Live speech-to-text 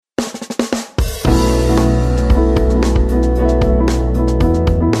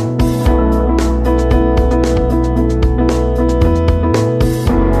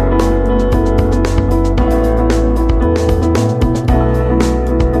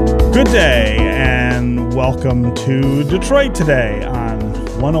Good day and welcome to Detroit Today on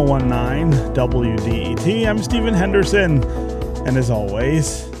 1019 WDET. I'm Stephen Henderson, and as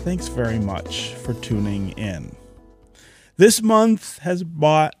always, thanks very much for tuning in. This month has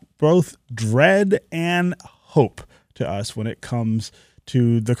brought both dread and hope to us when it comes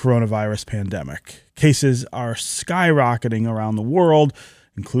to the coronavirus pandemic. Cases are skyrocketing around the world,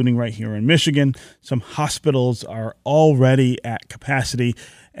 including right here in Michigan. Some hospitals are already at capacity,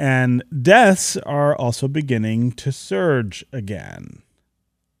 and deaths are also beginning to surge again.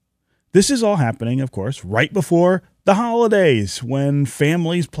 This is all happening, of course, right before the holidays, when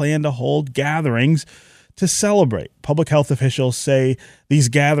families plan to hold gatherings to celebrate. Public health officials say these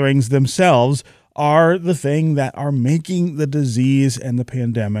gatherings themselves are the thing that are making the disease and the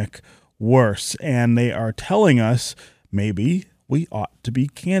pandemic worse, and they are telling us maybe we ought to be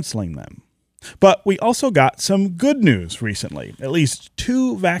canceling them. But we also got some good news recently. At least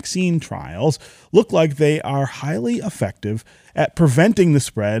 2 vaccine trials look like they are highly effective at preventing the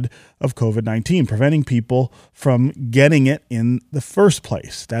spread of COVID-19, preventing people from getting it in the first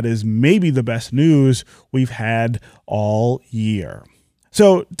place. That is maybe the best news we've had all year.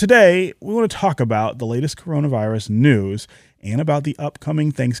 So today, we want to talk about the latest coronavirus news and about the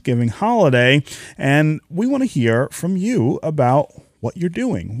upcoming Thanksgiving holiday. And we want to hear from you about what you're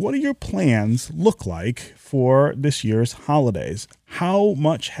doing. What do your plans look like for this year's holidays? How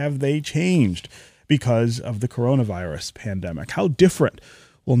much have they changed because of the coronavirus pandemic? How different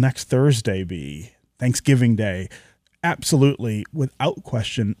will next Thursday be? Thanksgiving Day, absolutely, without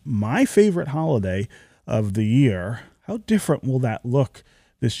question, my favorite holiday of the year. How different will that look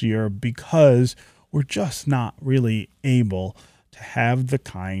this year? Because we're just not really able to have the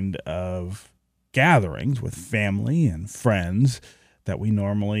kind of gatherings with family and friends that we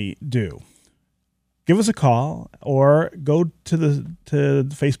normally do. Give us a call or go to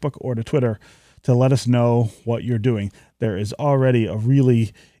Facebook or to Twitter to let us know what you're doing. There is already a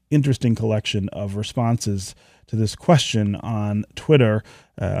really interesting collection of responses to this question on Twitter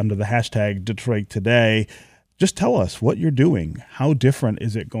under the hashtag Detroit Today. Just tell us what you're doing. How different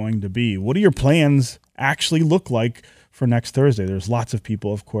is it going to be? What do your plans actually look like for next Thursday? There's lots of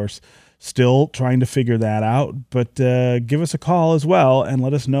people, of course, still trying to figure that out, but give us a call as well and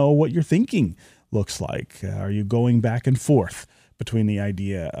let us know what your thinking looks like. Are you going back and forth between the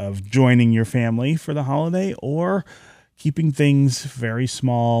idea of joining your family for the holiday or keeping things very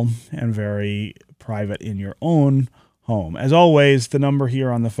small and very private in your own home? As always, the number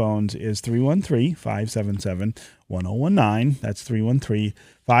here on the phones is 313-577-1019. That's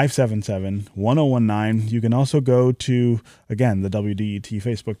 313-577-1019. You can also go to, again, the WDET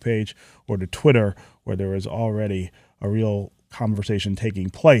Facebook page or to Twitter, where there is already a real conversation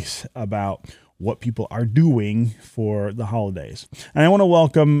taking place about what people are doing for the holidays. And I want to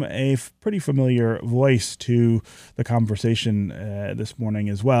welcome a pretty familiar voice to the conversation this morning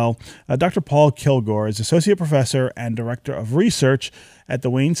as well. Dr. Paul Kilgore is Associate Professor and Director of Research at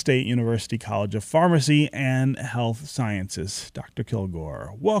the Wayne State University College of Pharmacy and Health Sciences. Dr.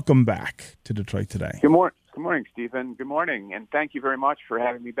 Kilgore, welcome back to Detroit Today. Good morning. Good morning, Stephen. Good morning, and thank you very much for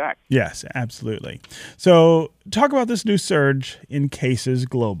having me back. Yes, absolutely. So talk about this new surge in cases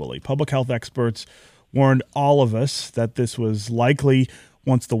globally. Public health experts warned all of us that this was likely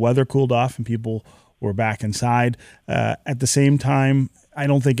once the weather cooled off and people were back inside. At the same time, I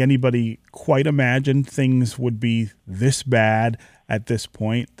don't think anybody quite imagined things would be this bad at this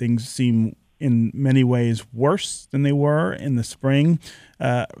point. Things seem in many ways worse than they were in the spring.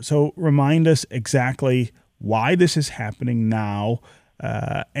 So remind us exactly why this is happening now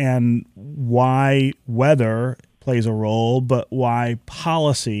and why weather plays a role, but why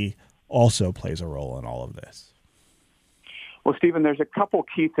policy also plays a role in all of this. Well, Stephen, there's a couple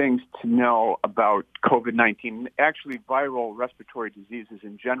key things to know about COVID-19, actually viral respiratory diseases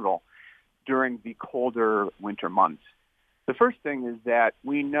in general, during the colder winter months. The first thing is that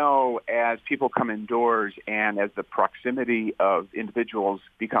we know as people come indoors and as the proximity of individuals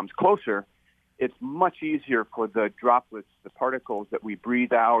becomes closer, it's much easier for the droplets, the particles that we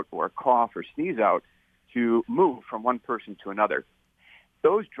breathe out or cough or sneeze out, to move from one person to another.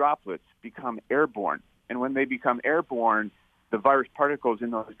 Those droplets become airborne, and when they become airborne, the virus particles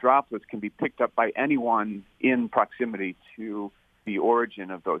in those droplets can be picked up by anyone in proximity to the origin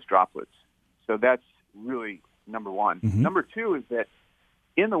of those droplets. So that's really number one. Mm-hmm. Number two is that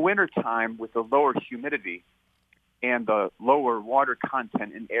in the wintertime, with the lower humidity and the lower water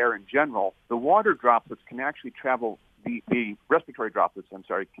content in air in general, the water droplets can actually travel, the respiratory droplets, can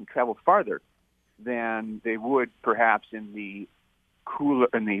travel farther than they would perhaps in the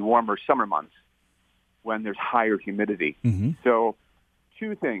warmer summer months when there's higher humidity. Mm-hmm. So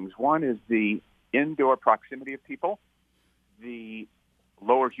two things. One is the indoor proximity of people. The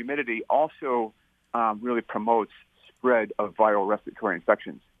lower humidity also really promotes spread of viral respiratory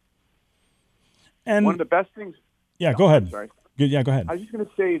infections. And one of the best things... Yeah, go ahead. Sorry. Yeah, go ahead. I was just going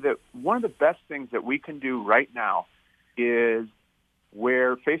to say that one of the best things that we can do right now is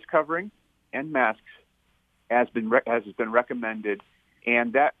wear face covering and masks as has been recommended,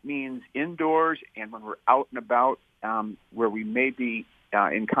 and that means indoors and when we're out and about where we may be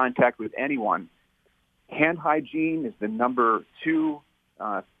in contact with anyone. Hand hygiene is the number two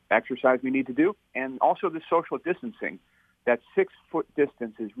exercise we need to do, and also the social distancing. That 6-foot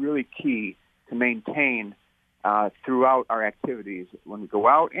distance is really key to maintain throughout our activities when we go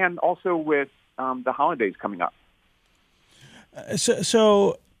out, and also with the holidays coming up.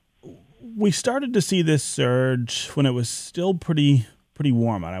 So we started to see this surge when it was still pretty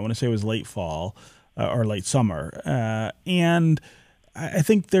warm out. I want to say it was late fall or late summer, and I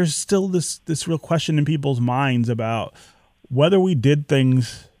think there's still this real question in people's minds about whether we did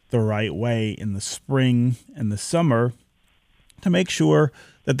things the right way in the spring and the summer to make sure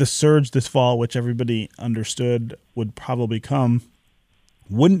that the surge this fall, which everybody understood would probably come,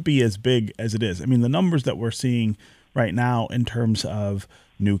 wouldn't be as big as it is. I mean, the numbers that we're seeing right now in terms of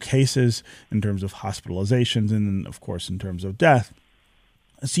new cases, in terms of hospitalizations, and of course in terms of death,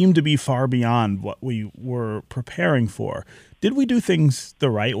 seem to be far beyond what we were preparing for. Did we do things the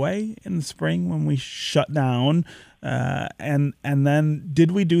right way in the spring when we shut down? And then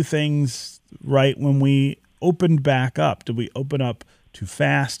did we do things right when we opened back up? Did we open up too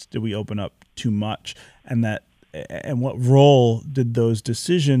fast? Did we open up too much? And what role did those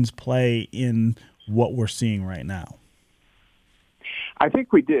decisions play in what we're seeing right now? I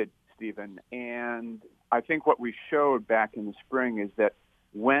think we did, Stephen. And I think what we showed back in the spring is that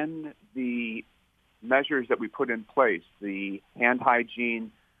when the measures that we put in place, the hand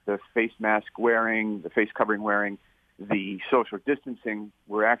hygiene, the face mask wearing, the face covering wearing, the social distancing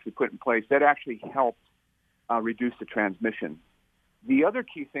were actually put in place, that actually helped reduce the transmission. The other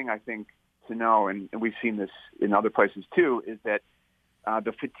key thing I think to know, and we've seen this in other places too, is that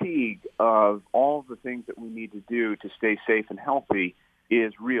the fatigue of all the things that we need to do to stay safe and healthy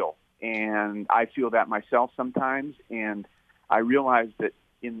is real. And I feel that myself sometimes, and I realized that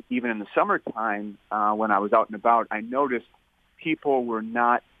even in the summertime, when I was out and about, I noticed people were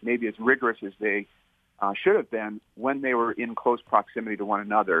not maybe as rigorous as they should have been when they were in close proximity to one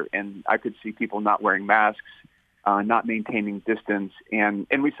another. And I could see people not wearing masks, not maintaining distance. And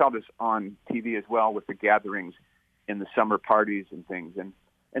we saw this on TV as well with the gatherings in the summer parties and things.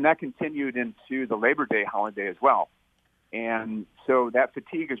 And that continued into the Labor Day holiday as well. And so that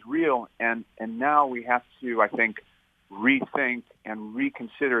fatigue is real. And now we have to, I think, rethink and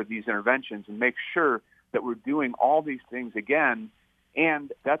reconsider these interventions and make sure that we're doing all these things again.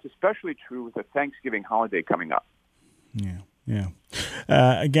 And that's especially true with the Thanksgiving holiday coming up. Yeah.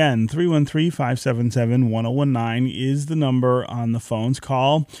 Again, 313-577-1019 is the number on the phones.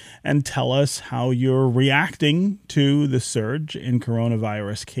 Call and tell us how you're reacting to the surge in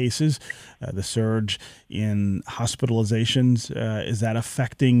coronavirus cases, the surge in hospitalizations. Is that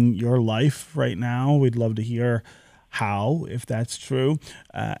affecting your life right now? We'd love to hear how, if that's true.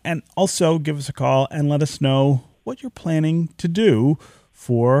 And also give us a call and let us know what you're planning to do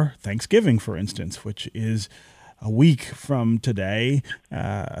for Thanksgiving, for instance, which is a week from today,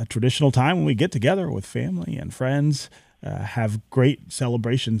 a traditional time when we get together with family and friends, have great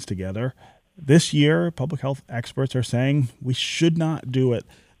celebrations together. This year, public health experts are saying we should not do it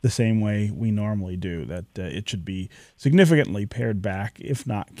the same way we normally do, that it should be significantly pared back, if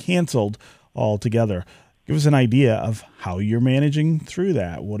not canceled altogether. Give us an idea of how you're managing through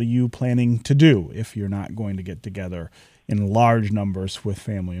that. What are you planning to do if you're not going to get together in large numbers with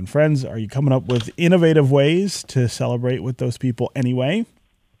family and friends? Are you coming up with innovative ways to celebrate with those people anyway?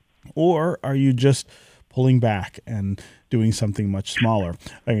 Or are you just pulling back and doing something much smaller?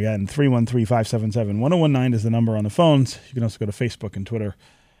 Again, 313-577-1019 is the number on the phones. You can also go to Facebook and Twitter,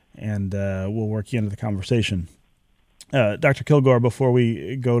 and we'll work you into the conversation. Dr. Kilgore, before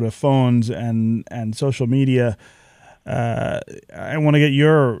we go to phones and social media, I want to get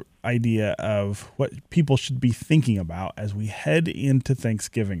your idea of what people should be thinking about as we head into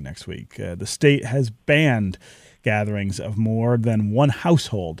Thanksgiving next week. The state has banned gatherings of more than one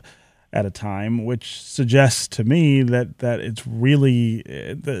household at a time, which suggests to me that it's really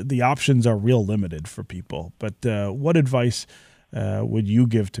the options are real limited for people. But what advice would you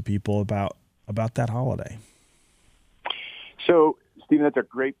give to people about that holiday? So, Stephen, that's a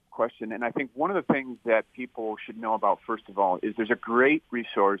great question. And I think one of the things that people should know about, first of all, is there's a great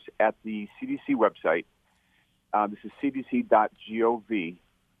resource at the CDC website This is cdc.gov.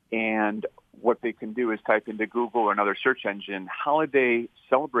 And what they can do is type into Google or another search engine, holiday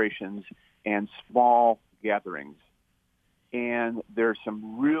celebrations and small gatherings. And there's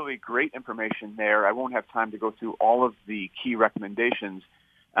some really great information there. I won't have time to go through all of the key recommendations,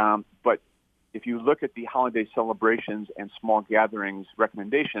 but if you look at the holiday celebrations and small gatherings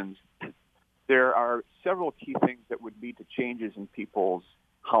recommendations, there are several key things that would lead to changes in people's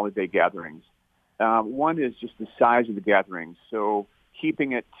holiday gatherings. One is just the size of the gatherings. So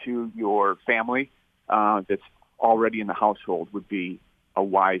keeping it to your family that's already in the household would be a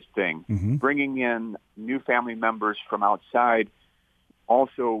wise thing. Mm-hmm. Bringing in new family members from outside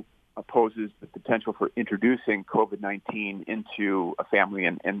also poses the potential for introducing COVID-19 into a family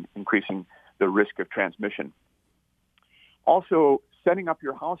and increasing the risk of transmission. Also, setting up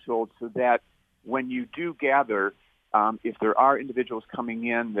your household so that when you do gather, if there are individuals coming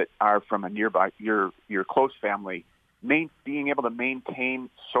in that are from a nearby, your close family, being able to maintain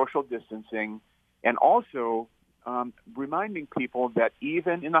social distancing, and also reminding people that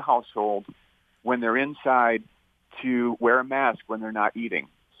even in the household, when they're inside, to wear a mask when they're not eating.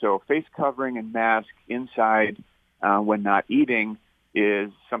 So face covering and mask inside when not eating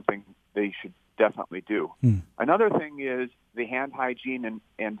is something they should definitely do. Another thing is the hand hygiene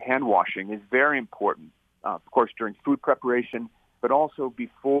and hand washing is very important, of course, during food preparation, but also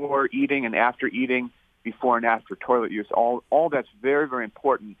before eating and after eating, before and after toilet use. All that's very, very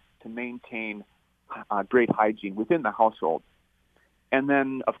important to maintain great hygiene within the household. And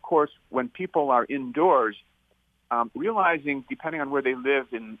then, of course, when people are indoors, realizing, depending on where they live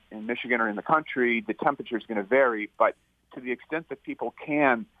in Michigan or in the country, the temperature is going to vary, but to the extent that people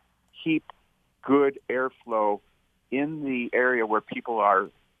can keep good airflow in the area where people are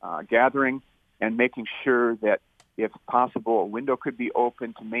gathering, and making sure that, if possible, a window could be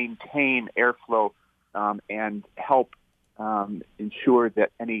open to maintain airflow and help ensure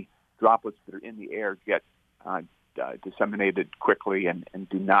that any droplets that are in the air get disseminated quickly and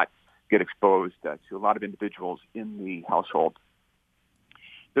do not get exposed to a lot of individuals in the household.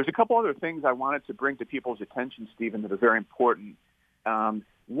 There's a couple other things I wanted to bring to people's attention, Stephen, that are very important.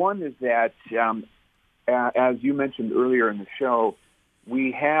 One is that, as you mentioned earlier in the show,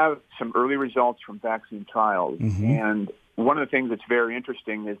 we have some early results from vaccine trials. Mm-hmm. And one of the things that's very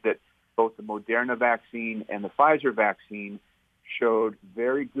interesting is that both the Moderna vaccine and the Pfizer vaccine showed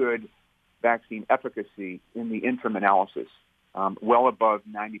very good vaccine efficacy in the interim analysis, well above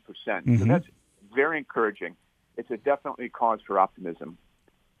 90%. Mm-hmm. So that's very encouraging. It's a definitely cause for optimism.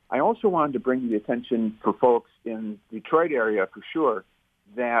 I also wanted to bring the attention for folks in the Detroit area, for sure,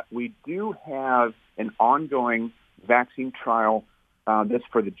 that we do have an ongoing vaccine trial that's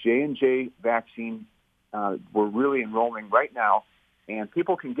for the J&J vaccine. We're really enrolling right now, and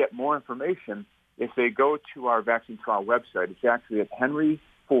people can get more information if they go to our vaccine trial website. It's actually at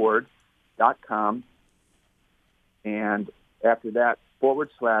henryford.com, and after that,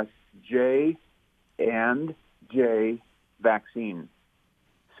 /J and J vaccine.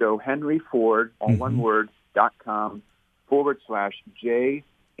 So Henry Ford, all one word, .com /J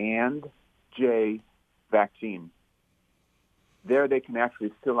and J vaccine. There they can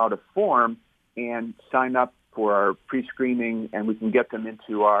actually fill out a form and sign up for our pre-screening, and we can get them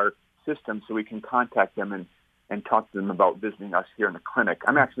into our system so we can contact them and talk to them about visiting us here in the clinic.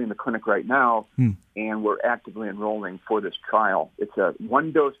 I'm actually in the clinic right now, and we're actively enrolling for this trial. It's a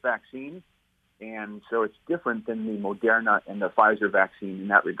one-dose vaccine, and so it's different than the Moderna and the Pfizer vaccine in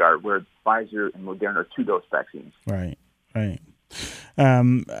that regard, where Pfizer and Moderna are two-dose vaccines. Right. I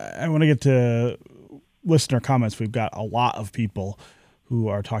want to get to listener comments. We've got a lot of people who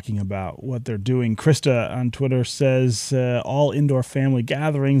are talking about what they're doing. Krista on Twitter says, all indoor family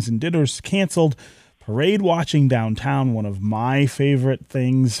gatherings and dinners canceled. Parade watching downtown, one of my favorite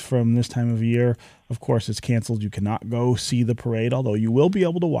things from this time of year. Of course, it's canceled. You cannot go see the parade, although you will be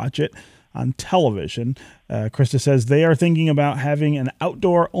able to watch it on television. Krista says they are thinking about having an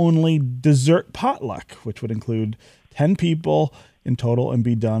outdoor-only dessert potluck, which would include 10 people in total and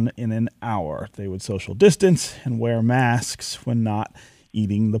be done in an hour. They would social distance and wear masks when not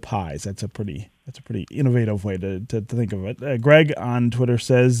eating the pies. That's a pretty innovative way to think of it. Greg on Twitter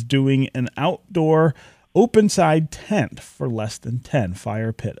says doing an outdoor open side tent for less than 10.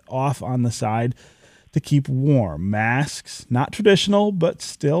 Fire pit off on the side to keep warm. Masks, not traditional, but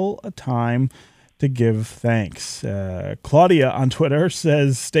still a time to give thanks. Claudia on Twitter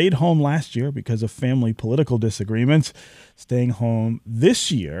says stayed home last year because of family political disagreements. Staying home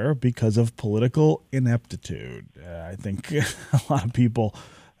this year because of political ineptitude. I think a lot of people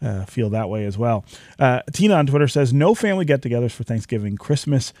feel that way as well. Tina on Twitter says no family get-togethers for Thanksgiving,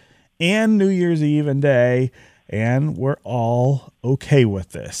 Christmas, and New Year's Eve and Day. and we're all okay with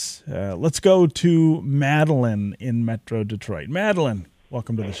this. Let's go to Madeline in Metro Detroit. Madeline,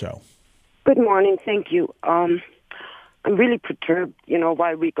 welcome to the show. Good morning. Thank you. I'm really perturbed,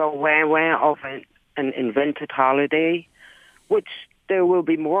 why we go wah of an invented holiday, which there will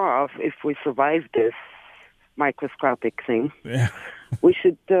be more of if we survive this microscopic thing. Yeah. We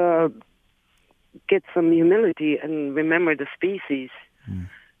should get some humility and remember the species,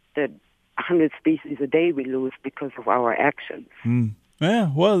 that 100 species a day we lose because of our actions.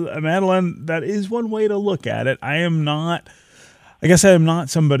 Yeah, well, Madeline, that is one way to look at it. I guess I am not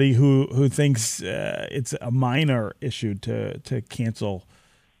somebody who thinks it's a minor issue to cancel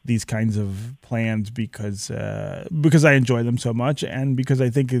these kinds of plans because I enjoy them so much, and because I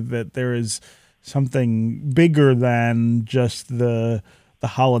think that there is something bigger than just the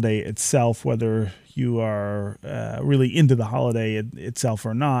holiday itself, whether you are really into the holiday itself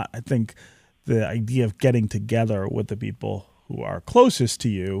or not. I think the idea of getting together with the people who are closest to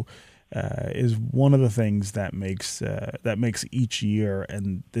you is one of the things that makes each year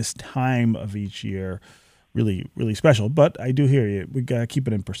and this time of each year really, really special. But I do hear you. We gotta keep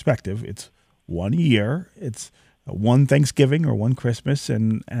it in perspective. It's one year. It's one Thanksgiving or one Christmas,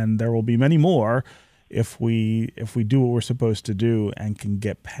 and there will be many more if we do what we're supposed to do and can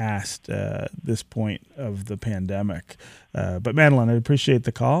get past this point of the pandemic. But Madeline, I appreciate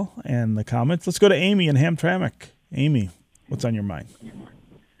the call and the comments. Let's go to Amy in Hamtramck. Amy, what's on your mind?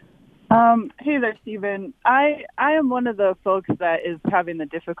 Hey there, Stephen. I am one of the folks that is having the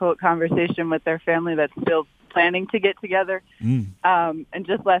difficult conversation with their family that's still planning to get together. And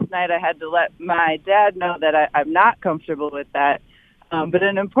just last night I had to let my dad know that I'm not comfortable with that. But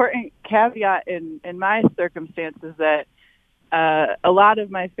an important caveat in my circumstances that a lot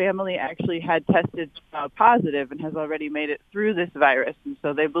of my family actually had tested positive and has already made it through this virus. And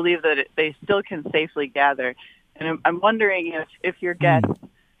so they believe that they still can safely gather. And I'm wondering if your guest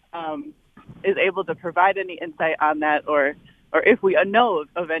is able to provide any insight on that, or if we know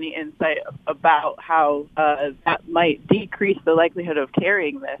of any insight about how that might decrease the likelihood of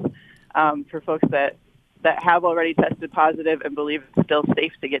carrying this for folks that have already tested positive and believe it's still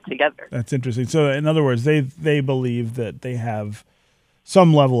safe to get together. That's interesting. So in other words, they believe that they have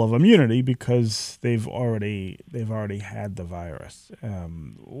some level of immunity because they've already had the virus.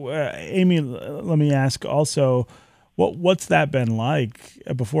 Amy, let me ask also, what's that been like,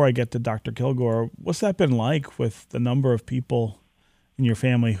 before I get to Dr. Kilgore, what's that been like with the number of people in your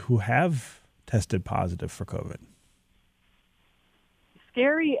family who have tested positive for COVID?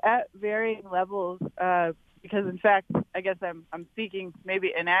 Scary at varying levels, because in fact, I guess I'm speaking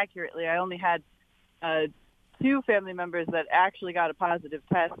maybe inaccurately. I only had 2 family members that actually got a positive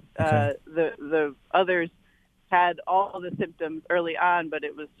test. Okay. The others had all the symptoms early on, but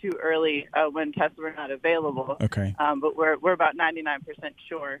it was too early when tests were not available. Okay. But we're about 99%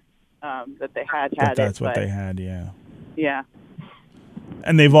 sure that they had That's it. what they had, yeah. Yeah.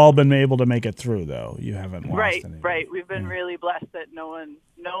 And they've all been able to make it through, though. You haven't lost any. Right. We've been really blessed that no one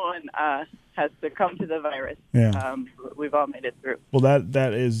has succumbed to the virus. Yeah. We've all made it through. Well,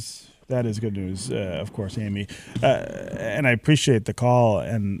 that is good news, of course, Amy. And I appreciate the call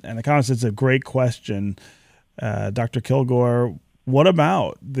and the comments. It's a great question. Dr. Kilgore, what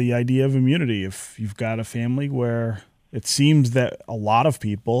about the idea of immunity? If you've got a family where it seems that a lot of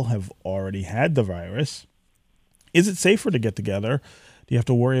people have already had the virus, is it safer to get together? Do you have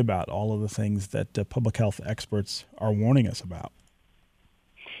to worry about all of the things that public health experts are warning us about?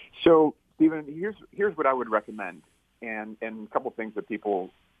 So, Stephen, here's what I would recommend, and a couple of things that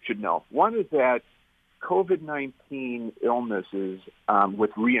people should know. One is that COVID-19 illnesses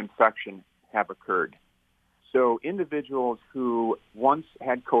with reinfection have occurred. So individuals who once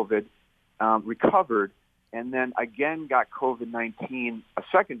had COVID, recovered, and then again got COVID-19 a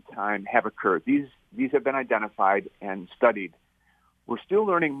second time have occurred. These have been identified and studied. We're still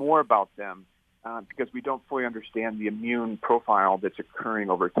learning more about them because we don't fully understand the immune profile that's occurring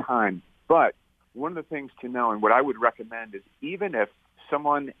over time. But one of the things to know, and what I would recommend, is even if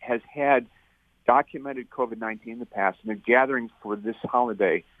someone has had documented COVID-19 in the past and they're gathering for this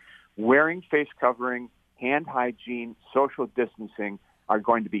holiday, wearing face covering, hand hygiene, social distancing are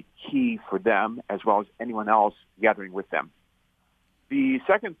going to be key for them as well as anyone else gathering with them. The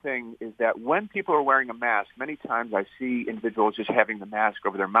second thing is that when people are wearing a mask, many times I see individuals just having the mask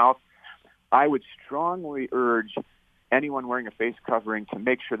over their mouth. I would strongly urge anyone wearing a face covering to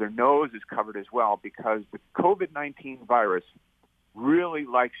make sure their nose is covered as well, because the COVID-19 virus really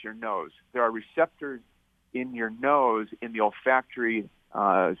likes your nose. There are receptors in your nose, in the olfactory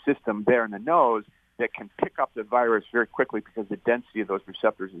system there in the nose, that can pick up the virus very quickly because the density of those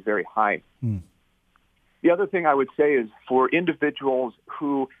receptors is very high. The other thing I would say is for individuals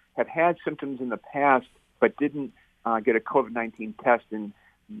who have had symptoms in the past but didn't get a COVID-19 test and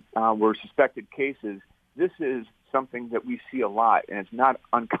were suspected cases, this is something that we see a lot, and it's not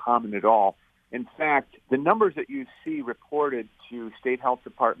uncommon at all. In fact, the numbers that you see reported to state health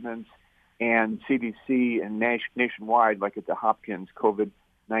departments and CDC and nationwide, like at the Hopkins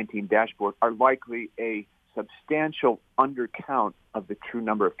COVID-19 dashboard, are likely a substantial undercount of the true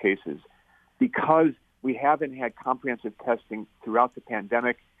number of cases because we haven't had comprehensive testing throughout the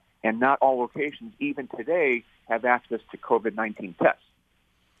pandemic, and not all locations, even today, have access to COVID-19 tests.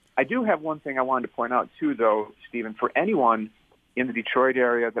 I do have one thing I wanted to point out, too, though, Stephen. For anyone in the Detroit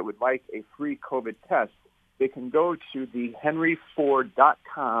area that would like a free COVID test, they can go to the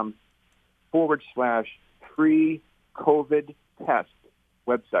henryford.com/free COVID test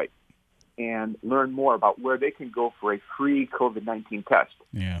website and learn more about where they can go for a free COVID-19 test.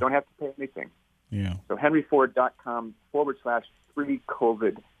 Yeah. Don't have to pay anything. Yeah. So henryford.com/free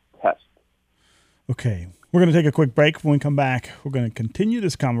COVID test. Okay, we're going to take a quick break. When we come back, we're going to continue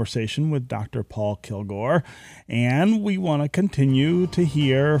this conversation with Dr. Paul Kilgore, and we want to continue to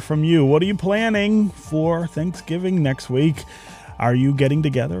hear from you. What are you planning for Thanksgiving next week? Are you getting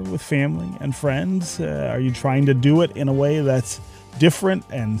together with family and friends? Are you trying to do it in a way that's different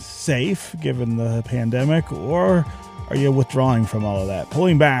and safe given the pandemic, or are you withdrawing from all of that,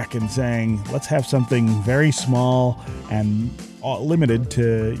 pulling back and saying, let's have something very small and limited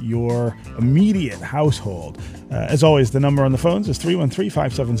to your immediate household? As always, the number on the phones is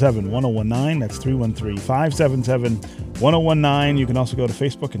 313-577-1019. That's 313-577-1019. You can also go to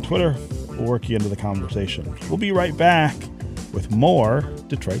Facebook and Twitter. We'll work you into the conversation. We'll be right back with more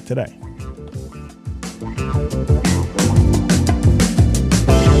Detroit Today.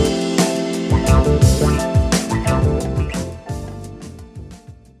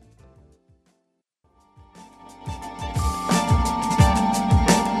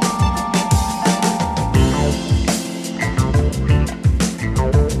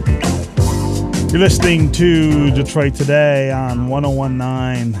 You're listening to Detroit Today on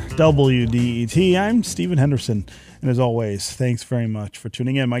 1019 WDET. I'm Stephen Henderson, and as always, thanks very much for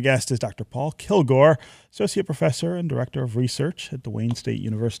tuning in. My guest is Dr. Paul Kilgore, Associate Professor and Director of Research at the Wayne State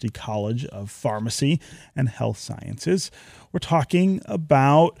University College of Pharmacy and Health Sciences. We're talking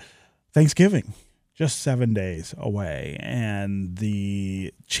about Thanksgiving, just 7 days away, and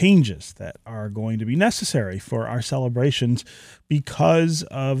the changes that are going to be necessary for our celebrations because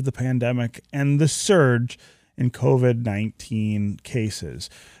of the pandemic and the surge in COVID-19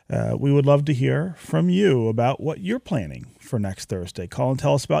 cases. We would love to hear from you about what you're planning for next Thursday. Call and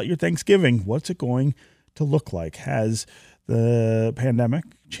tell us about your Thanksgiving. What's it going to look like? Has the pandemic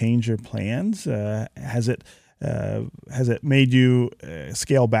changed your plans? Has it made you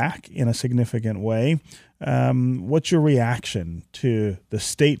scale back in a significant way? What's your reaction to the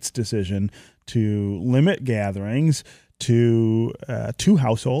state's decision to limit gatherings to 2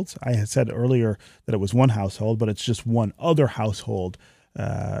 households? I had said earlier that it was 1 household, but it's just one other household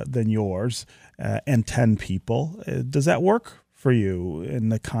than yours, and 10 people. Does that work for you in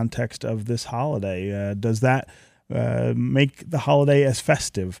the context of this holiday? Does that make the holiday as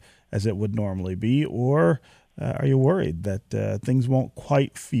festive as it would normally be, or are you worried that things won't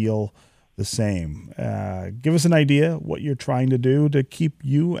quite feel the same? Give us an idea what you're trying to do to keep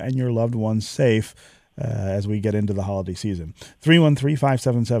you and your loved ones safe as we get into the holiday season.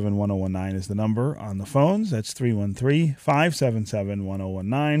 313-577-1019 is the number on the phones. That's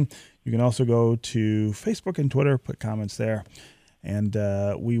 313-577-1019. You can also go to Facebook and Twitter, put comments there, and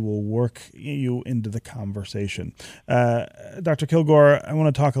we will work you into the conversation. Dr. Kilgore, I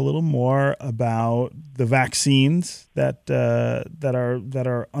want to talk a little more about the vaccines that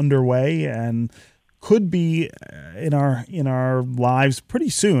are underway and could be in our lives pretty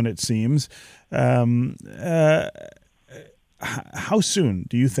soon, it seems. How soon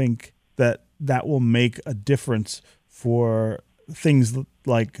do you think that will make a difference for things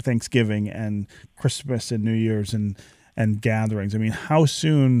like Thanksgiving and Christmas and New Year's and gatherings? I mean, how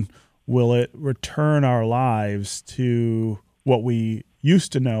soon will it return our lives to what we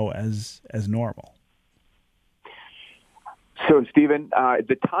used to know as normal? So, Stephen,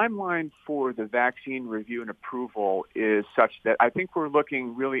 the timeline for the vaccine review and approval is such that I think we're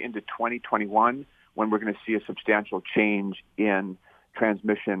looking really into 2021 when we're going to see a substantial change in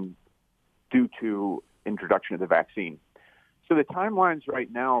transmission due to introduction of the vaccine. So the timelines right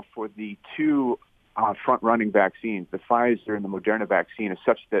now for the 2 front-running vaccines, the Pfizer and the Moderna vaccine, is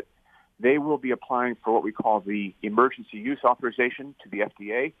such that they will be applying for what we call the emergency use authorization to the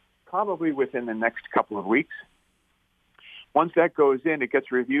FDA, probably within the next couple of weeks. Once that goes in, it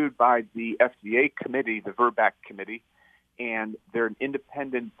gets reviewed by the FDA committee, the VRBAC committee, and they're an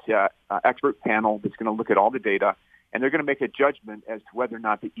independent expert panel that's going to look at all the data, and they're going to make a judgment as to whether or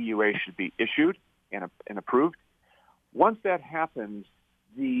not the EUA should be issued and approved. Once that happens,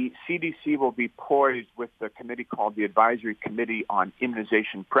 the CDC will be poised with the committee called the Advisory Committee on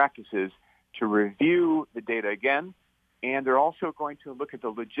Immunization Practices to review the data again, and they're also going to look at the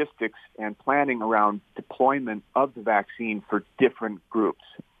logistics and planning around deployment of the vaccine for different groups.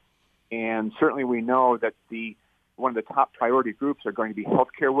 And certainly we know that one of the top priority groups are going to be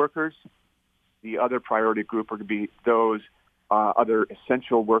healthcare workers. The other priority group are going to be those other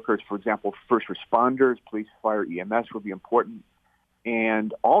essential workers, for example, first responders, police, fire, EMS will be important.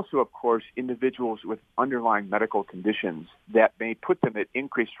 And also, of course, individuals with underlying medical conditions that may put them at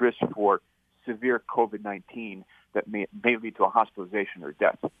increased risk for severe COVID-19 that may lead to a hospitalization or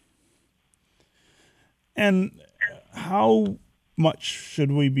death. And how much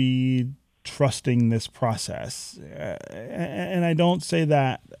should we be trusting this process? And I don't say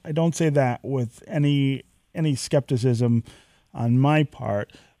that with any skepticism on my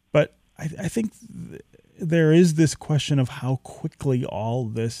part, but I think there is this question of how quickly all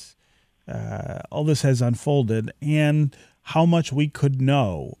this has unfolded and how much we could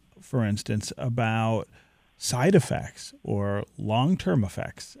know, for instance, about side effects or long-term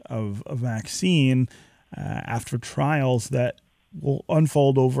effects of a vaccine after trials that will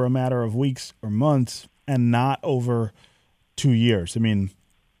unfold over a matter of weeks or months and not over 2 years. I mean,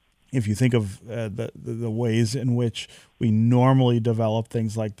 if you think of the ways in which we normally develop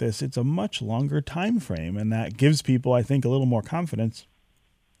things like this, it's a much longer time frame, and that gives people, I think, a little more confidence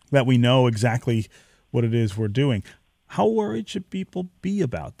that we know exactly what it is we're doing. How worried should people be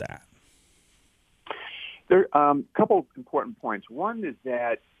about that? There are a couple important points. One is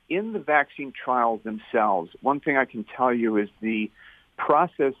that in the vaccine trials themselves, one thing I can tell you is the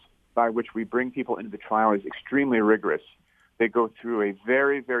process by which we bring people into the trial is extremely rigorous. They go through a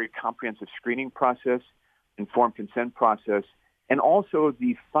very, very comprehensive screening process, informed consent process, and also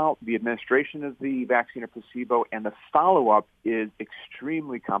the administration of the vaccine or placebo and the follow-up is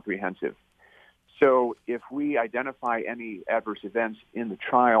extremely comprehensive. So if we identify any adverse events in the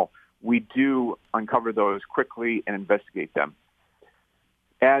trial, we do uncover those quickly and investigate them.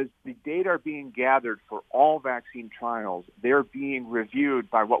 As the data are being gathered for all vaccine trials, they're being reviewed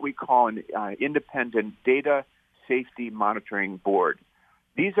by what we call an independent data safety monitoring board.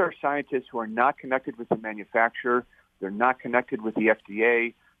 These are scientists who are not connected with the manufacturer. They're not connected with the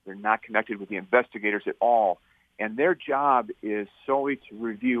FDA. They're not connected with the investigators at all. And their job is solely to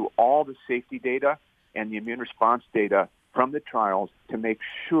review all the safety data and the immune response data from the trials to make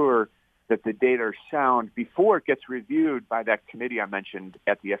sure that the data are sound before it gets reviewed by that committee I mentioned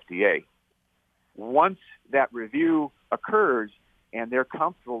at the FDA. Once that review occurs and they're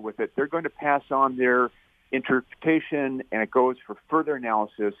comfortable with it, they're going to pass on their interpretation, and it goes for further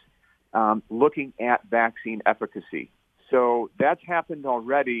analysis looking at vaccine efficacy. So that's happened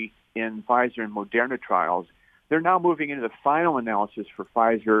already in Pfizer and Moderna trials. They're now moving into the final analysis for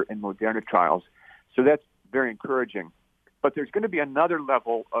Pfizer and Moderna trials. So that's very encouraging. But there's going to be another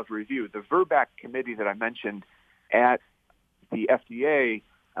level of review. The VRBAC committee that I mentioned at the FDA,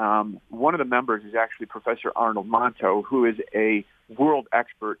 one of the members is actually Professor Arnold Monto, who is a world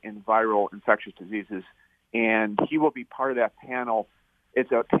expert in viral infectious diseases, and he will be part of that panel.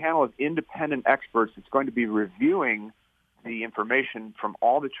 It's a panel of independent experts that's going to be reviewing the information from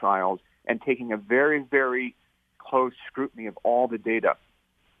all the trials and taking a very, very close scrutiny of all the data.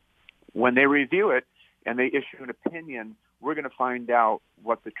 When they review it and they issue an opinion, we're going to find out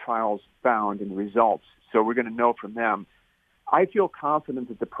what the trials found and the results. So we're going to know from them. I feel confident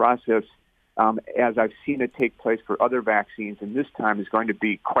that the process, as I've seen it take place for other vaccines, and this time is going to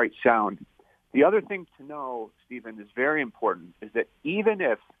be quite sound. The other thing to know, Stephen, is very important, is that even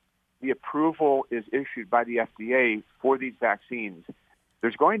if the approval is issued by the FDA for these vaccines,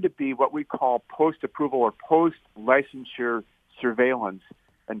 there's going to be what we call post-approval or post-licensure surveillance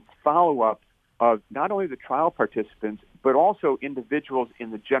and follow-up of not only the trial participants, but also individuals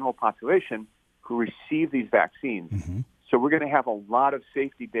in the general population who receive these vaccines. Mm-hmm. So we're going to have a lot of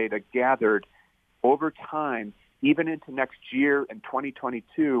safety data gathered over time, even into next year and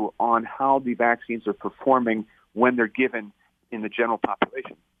 2022, on how the vaccines are performing when they're given in the general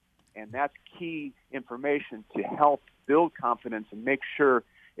population. And that's key information to help build confidence and make sure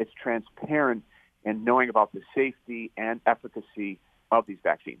it's transparent and knowing about the safety and efficacy of these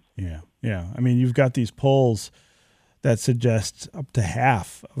vaccines. Yeah. I mean, you've got these polls that suggest up to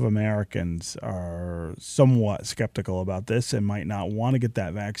half of Americans are somewhat skeptical about this and might not want to get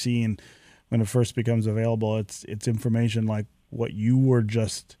that vaccine when it first becomes available, it's information like what you were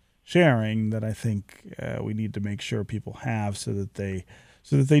just sharing that I think we need to make sure people have so that they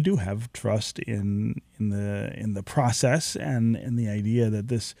do have trust in the process and in the idea that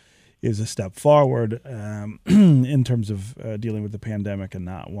this is a step forward in terms of dealing with the pandemic and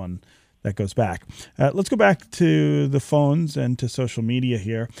not one that goes back. Let's go back to the phones and to social media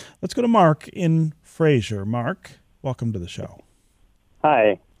here. Let's go to Mark in Fraser. Mark, welcome to the show.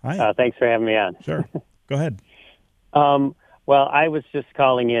 Hi. Hi. Thanks for having me on. Sure. Go ahead. Well, I was just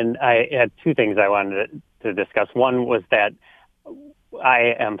calling in. I had two things I wanted to discuss. One was that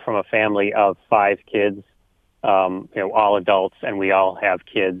I am from a family of 5 kids, all adults, and we all have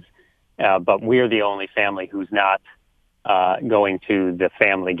kids. But we're the only family who's not going to the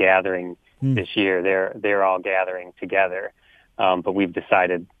family gathering this year. They're all gathering together. But we've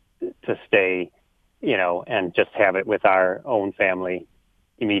decided to stay, and just have it with our own family,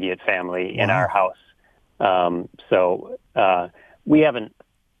 immediate family in our house. So we haven't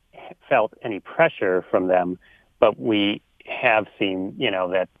felt any pressure from them, but we have seen,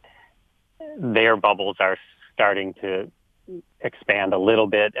 that their bubbles are starting to expand a little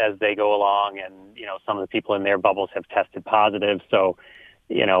bit as they go along. And, some of the people in their bubbles have tested positive. So,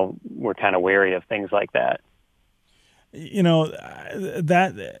 we're kind of wary of things like that.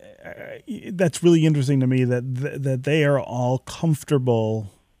 That's really interesting to me that they are all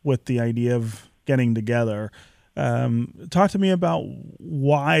comfortable with the idea of getting together. Talk to me about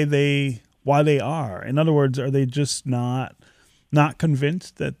why they are. In other words, are they just not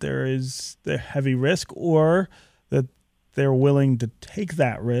convinced that there is the heavy risk, or that they're willing to take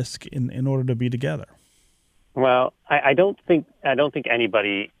that risk in order to be together? Well, I don't think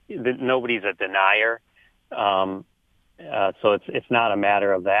nobody's a denier. So it's not a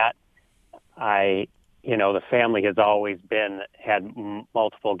matter of that. The family has always had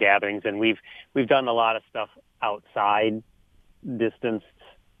multiple gatherings, and we've done a lot of stuff outside, distanced,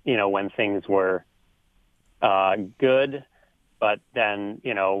 when things were good. But then,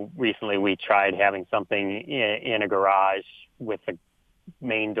 recently we tried having something in a garage with the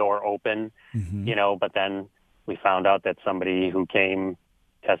main door open, but then we found out that somebody who came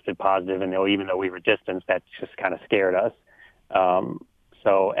tested positive, and even though we were distanced, that just kind of scared us.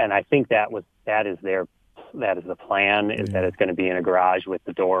 And I think that is the plan, is that it's going to be in a garage with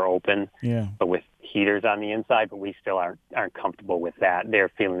the door open, but with heaters on the inside. But we still aren't comfortable with that. They're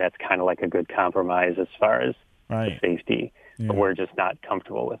feeling that's kind of like a good compromise as far as the safety, but we're just not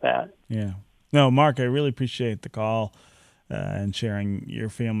comfortable with that. Yeah. No, Mark, I really appreciate the call and sharing your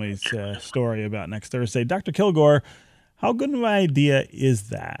family's story about next Thursday. Dr. Kilgore, how good of an idea is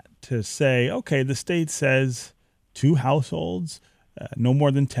that to say, okay, the state says 2 households, no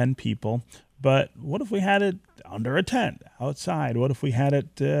more than 10 people, but what if we had it under a tent outside? What if we had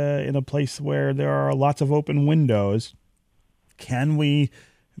it in a place where there are lots of open windows? Can we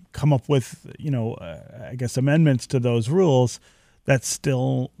come up with, amendments to those rules that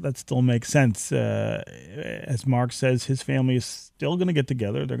still make sense? As Mark says, his family is still going to get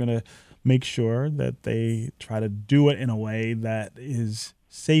together. They're going to make sure that they try to do it in a way that is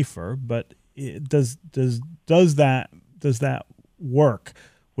safer. But does that work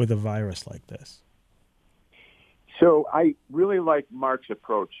with a virus like this? So I really like Mark's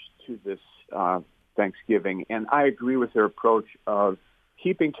approach to this Thanksgiving, and I agree with their approach of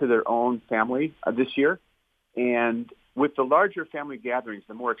keeping to their own family this year. And with the larger family gatherings,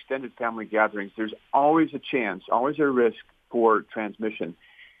 the more extended family gatherings, there's always a risk for transmission.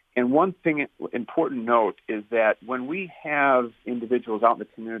 And one thing, important note, is that when we have individuals out in the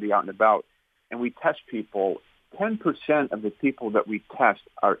community, out and about, and we test people, 10% of the people that we test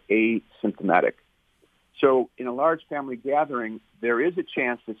are asymptomatic. So in a large family gathering, there is a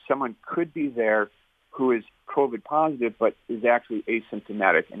chance that someone could be there who is COVID positive but is actually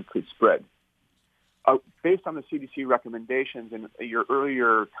asymptomatic and could spread. Based on the CDC recommendations, and your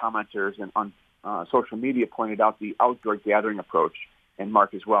earlier commenters and on social media pointed out the outdoor gathering approach, and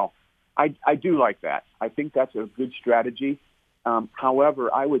Mark as well, I do like that. I think that's a good strategy.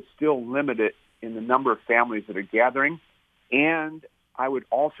 However, I would still limit it in the number of families that are gathering, and I would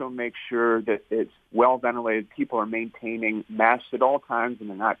also make sure that it's well ventilated. People are maintaining masks at all times and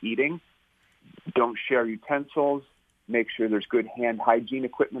they're not eating. Don't share utensils. Make sure there's good hand hygiene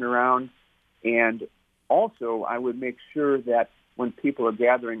equipment around. And also, I would make sure that when people are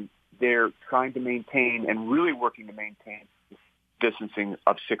gathering, they're trying to maintain and really working to maintain distancing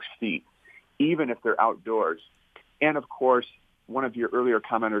of 6 feet, even if they're outdoors. And of course, one of your earlier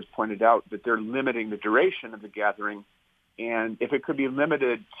commenters pointed out that they're limiting the duration of the gathering. And if it could be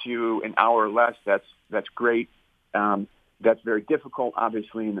limited to an hour or less, that's great. That's very difficult,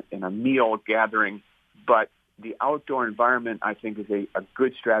 obviously, in a meal gathering, but the outdoor environment, I think, is a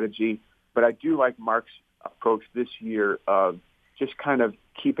good strategy. But I do like Mark's approach this year of just kind of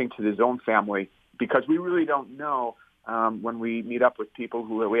keeping to his own family, because we really don't know when we meet up with people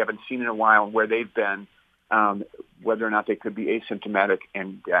who we haven't seen in a while and where they've been, whether or not they could be asymptomatic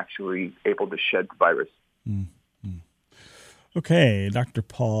and actually able to shed the virus. Mm-hmm. Okay, Dr.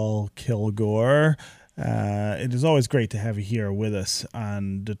 Paul Kilgore, it is always great to have you here with us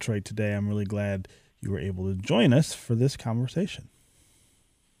on Detroit Today. I'm really glad you were able to join us for this conversation.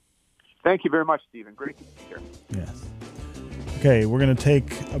 Thank you very much, Stephen. Great to be here. Yes. Okay, we're going to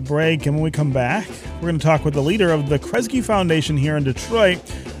take a break, and when we come back, we're going to talk with the leader of the Kresge Foundation here in Detroit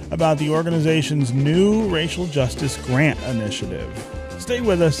about the organization's new racial justice grant initiative. Stay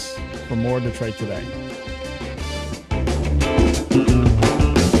with us for more Detroit Today.